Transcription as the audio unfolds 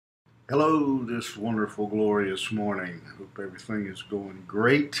Hello, this wonderful, glorious morning. Hope everything is going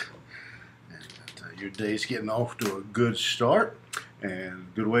great and that your day's getting off to a good start. And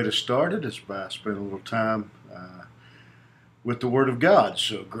a good way to start it is by spending a little time with the Word of God.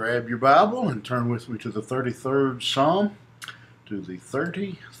 So grab your Bible and turn with me to the 33rd Psalm. To the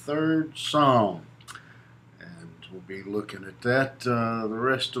 33rd Psalm. And we'll be looking at that the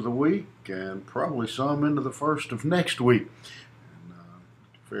rest of the week and probably some into the first of next week.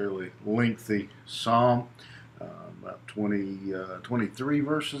 Fairly lengthy psalm, about 23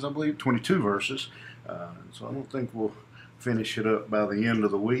 verses, I believe, 22 verses. So I don't think we'll finish it up by the end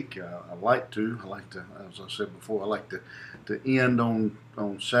of the week. I like to, as I said before, I like to end on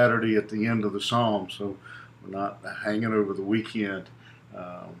Saturday at the end of the psalm, so we're not hanging over the weekend.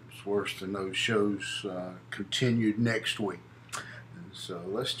 It's worse than those shows continued next week. And so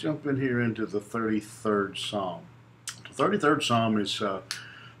let's jump in here into the 33rd psalm. The 33rd psalm is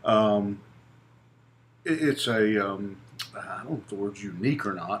it's a I don't know if the word's unique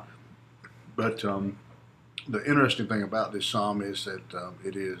or not, but the interesting thing about this psalm is that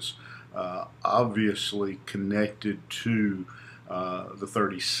it is obviously connected to the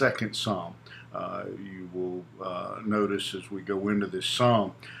 32nd psalm. You will notice as we go into this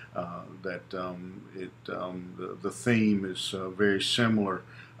psalm that the theme is very similar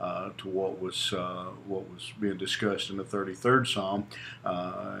to what was being discussed in the 33rd Psalm.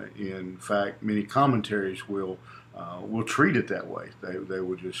 In fact, many commentaries will treat it that way. They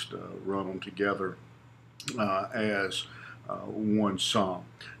will just run them together as one psalm.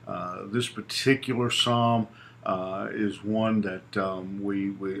 This particular psalm is one that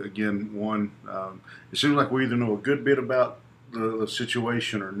we again one. It seems like we either know a good bit about the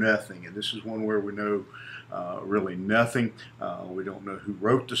situation or nothing, and this is one where we know really nothing. We don't know who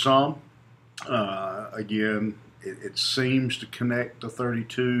wrote the psalm. Again, it seems to connect to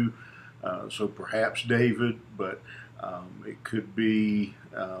 32, so perhaps David, but it could be,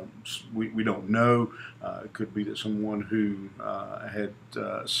 we don't know. It could be that someone who had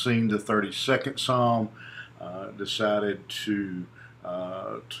seen the 32nd Psalm decided to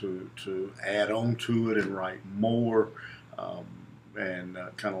add on to it and write more. And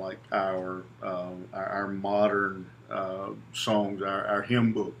kind of like our modern songs, our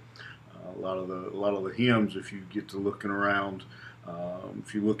hymn book. A lot of the hymns, if you get to looking around,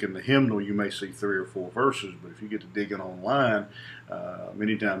 if you look in the hymnal, you may see 3 or 4 verses, but if you get to digging online,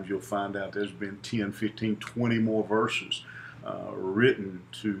 many times you'll find out there's been 10, 15, 20 more verses written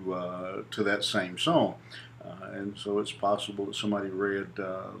to that same song. And so it's possible that somebody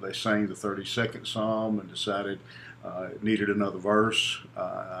they sang the 32nd Psalm and decided it needed another verse.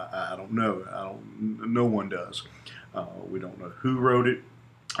 I don't know. No one does. We don't know who wrote it.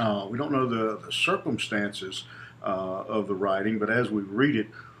 We don't know the circumstances of the writing, but as we read it,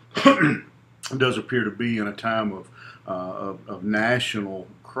 it does appear to be in a time of national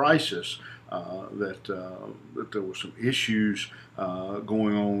crisis. That there were some issues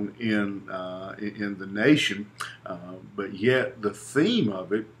going on in the nation, but yet the theme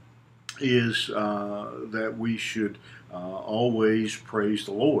of it is that we should always praise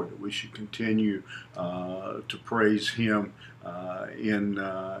the Lord. That we should continue to praise Him in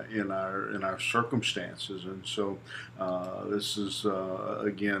our circumstances, and so this is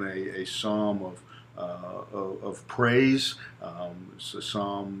again a psalm of praise. It's a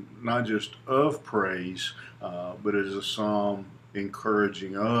psalm not just of praise, but it is a psalm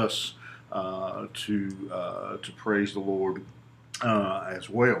encouraging us to praise the Lord as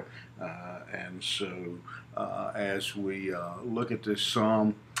well. And so as we look at this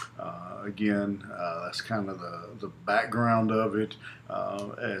psalm, again, that's kind of the background of it,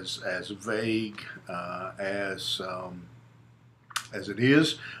 as vague as it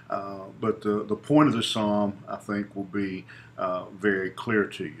is, but the point of the psalm, I think, will be very clear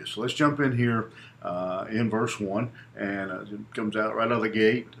to you. So let's jump in here in verse 1, and it comes out right out of the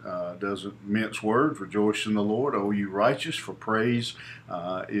gate, doesn't mince words. Rejoice in the Lord, O you righteous, for praise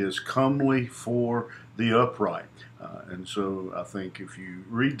is comely for the upright. And so I think if you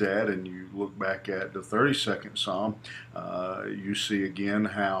read that and you look back at the 32nd Psalm, you see again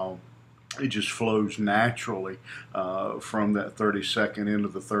how it just flows naturally from that 32nd into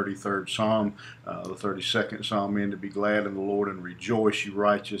the 33rd Psalm. The 32nd Psalm in to be glad in the Lord and rejoice, you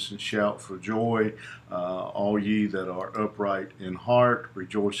righteous, and shout for joy, all ye that are upright in heart.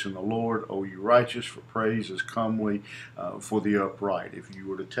 Rejoice in the Lord, O you righteous, for praise is comely for the upright. If you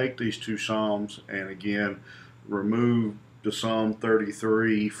were to take these two Psalms and again remove the Psalm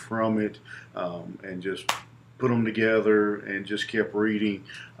 33 from it and just put them together and just kept reading,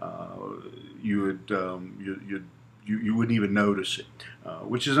 you'd you wouldn't even notice it,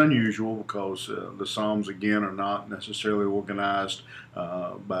 which is unusual because the Psalms, again, are not necessarily organized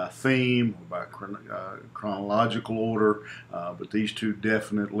by theme or by chronological order, but these two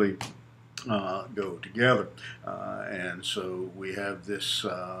definitely go together. And so we have this,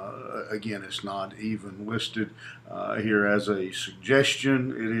 again, it's not even listed here as a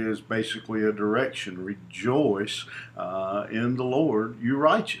suggestion. It is basically a direction. Rejoice in the Lord, you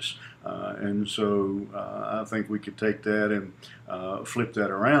righteous. And so I think we could take that and flip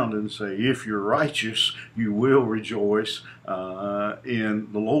that around and say, if you're righteous, you will rejoice in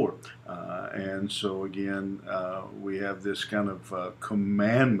the Lord. And so again, we have this kind of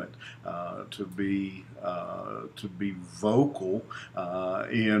commandment to be vocal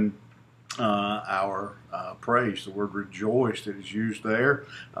in our praise. The word rejoice that is used there,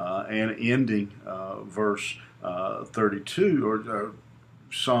 and ending verse 32 or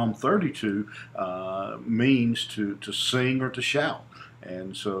Psalm 32 means to sing or to shout.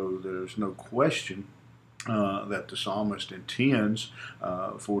 And so there's no question that the psalmist intends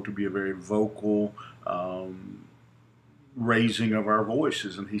for it to be a very vocal raising of our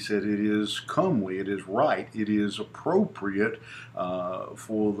voices. And he said it is comely, it is right, it is appropriate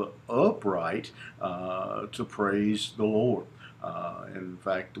for the upright to praise the Lord. In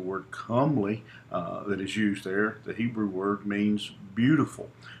fact, the word comely that is used there, the Hebrew word, means beautiful.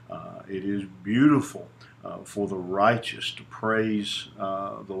 It is beautiful for the righteous to praise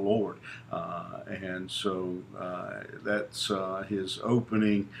the Lord. And so that's his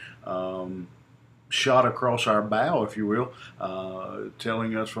opening shot across our bow, if you will,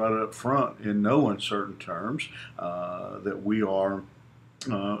 telling us right up front in no uncertain terms that we are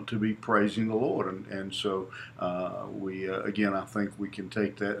to be praising the Lord. And so we again, I think we can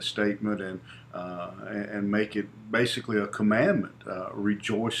take that statement and make it basically a commandment.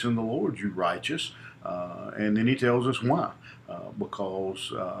 Rejoice in the Lord, you righteous. And then he tells us why.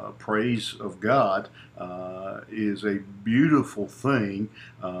 Because praise of God is a beautiful thing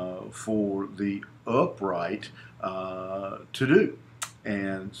for the upright to do.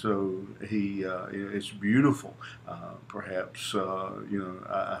 And so it's beautiful. Perhaps,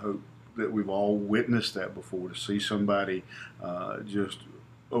 I hope that we've all witnessed that before, to see somebody just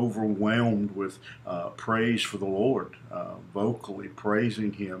overwhelmed with praise for the Lord, vocally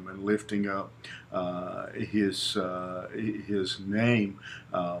praising Him and lifting up His name.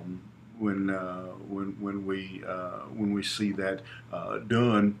 When we see that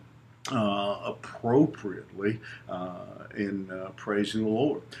done appropriately in praising the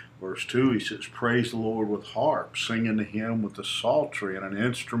Lord. Verse 2, he says, praise the Lord with harps, singing to Him with the psaltery and an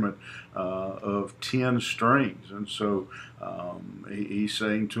instrument of 10 strings. And so he's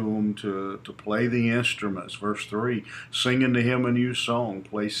saying to them to play the instruments. Verse 3, singing to Him a new song,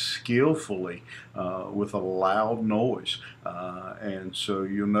 play skillfully with a loud noise. And so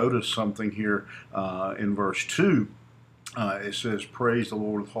you'll notice something here in verse 2. It says, praise the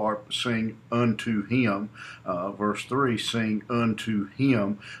Lord with harp, sing unto Him. Verse 3, sing unto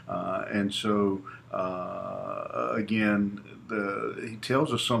Him. And so, again, he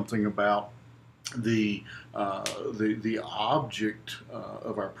tells us something about the object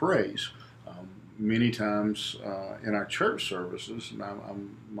of our praise. Many times in our church services, and I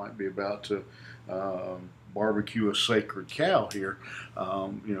might be about to barbecue a sacred cow here,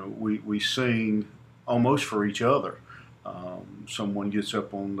 we sing almost for each other. Someone gets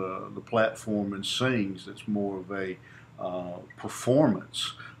up on the platform and sings. It's more of a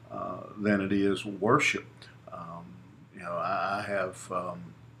performance than it is worship. I have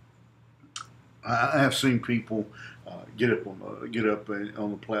seen people get up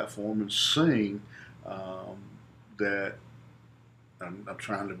on the platform and sing that, I'm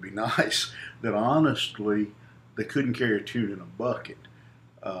trying to be nice, that honestly they couldn't carry a tune in a bucket.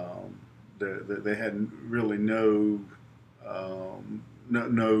 They had really no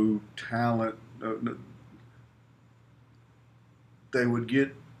talent. They would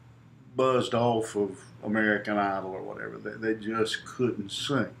get buzzed off of American Idol or whatever. They just couldn't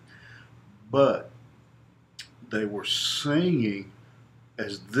sing. But they were singing,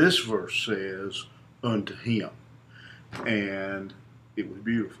 as this verse says, unto Him. And it was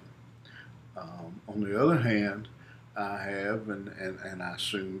beautiful. On the other hand, I have, and I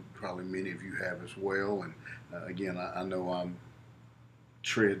assume probably many of you have as well, and again, I know I'm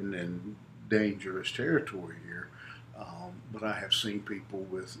treading in dangerous territory here, but I have seen people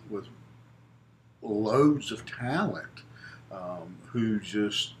with loads of talent who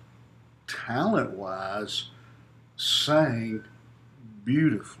just talent-wise sang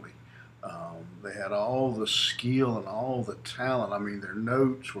beautifully. They had all the skill and all the talent. I mean, their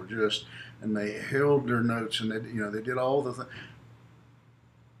notes were just, and they held their notes, and they did all the things,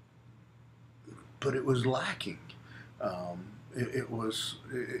 but it was lacking. It was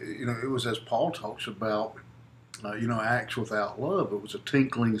as Paul talks about, acts without love. It was a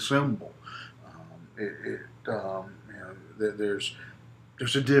tinkling cymbal. There's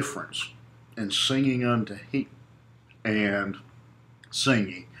a difference in singing unto Him and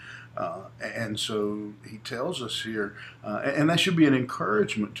singing. And so he tells us here, and that should be an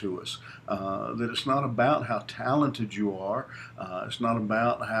encouragement to us, that it's not about how talented you are, it's not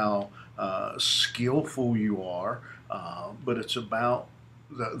about how skillful you are, but it's about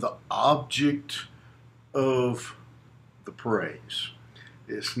the object of the praise.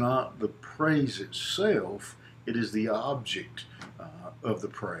 It's not the praise itself, it is the object of the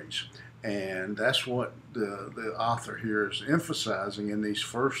praise. And that's what the author here is emphasizing in these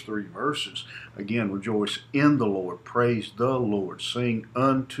first three verses. Again, rejoice in the Lord, praise the Lord, sing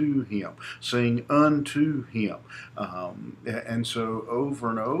unto Him, sing unto Him. And so over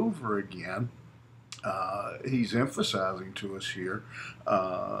and over again, he's emphasizing to us here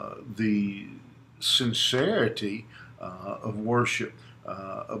the sincerity of worship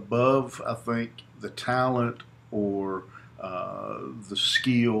above, I think, the talent or the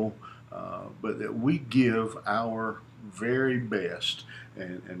skill, but that we give our very best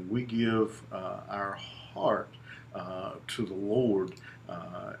and we give our heart to the Lord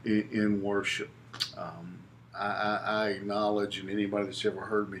in worship. I acknowledge, and anybody that's ever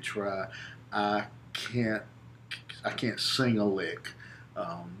heard me try, I can't sing a lick.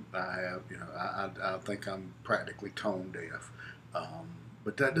 I think I'm practically tone deaf.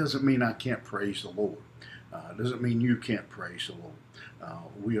 But that doesn't mean I can't praise the Lord. Doesn't mean you can't praise the Lord.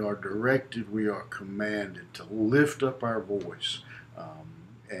 We are directed, we are commanded to lift up our voice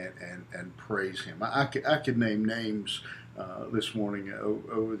and praise Him. I could name names this morning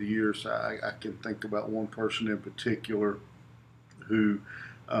over the years. I can think about one person in particular who,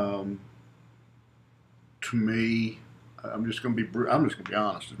 to me, I'm just going to be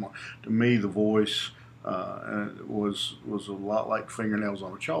honest. To me, the voice was a lot like fingernails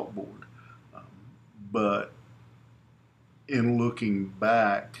on a chalkboard. But in looking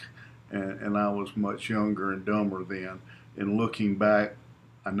back, and I was much younger and dumber then. In looking back,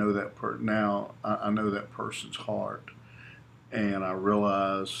 I know that now. I know that person's heart, and I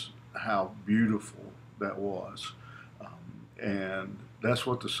realize how beautiful that was. And that's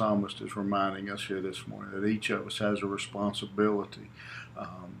what the psalmist is reminding us here this morning, that each of us has a responsibility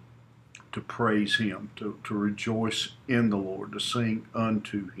to praise Him, to rejoice in the Lord, to sing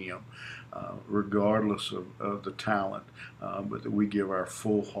unto Him, regardless of the talent, but that we give our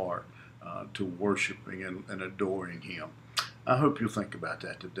full heart to worshiping and adoring Him. I hope you'll think about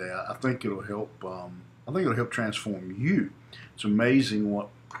that today. I think it'll help. I think it'll help transform you. It's amazing what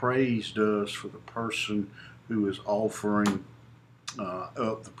praise does for the person who is offering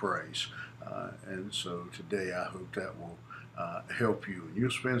up the praise. And so today I hope that will help you. And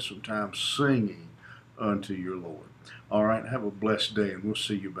you'll spend some time singing unto your Lord. All right, have a blessed day, and we'll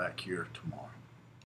see you back here tomorrow.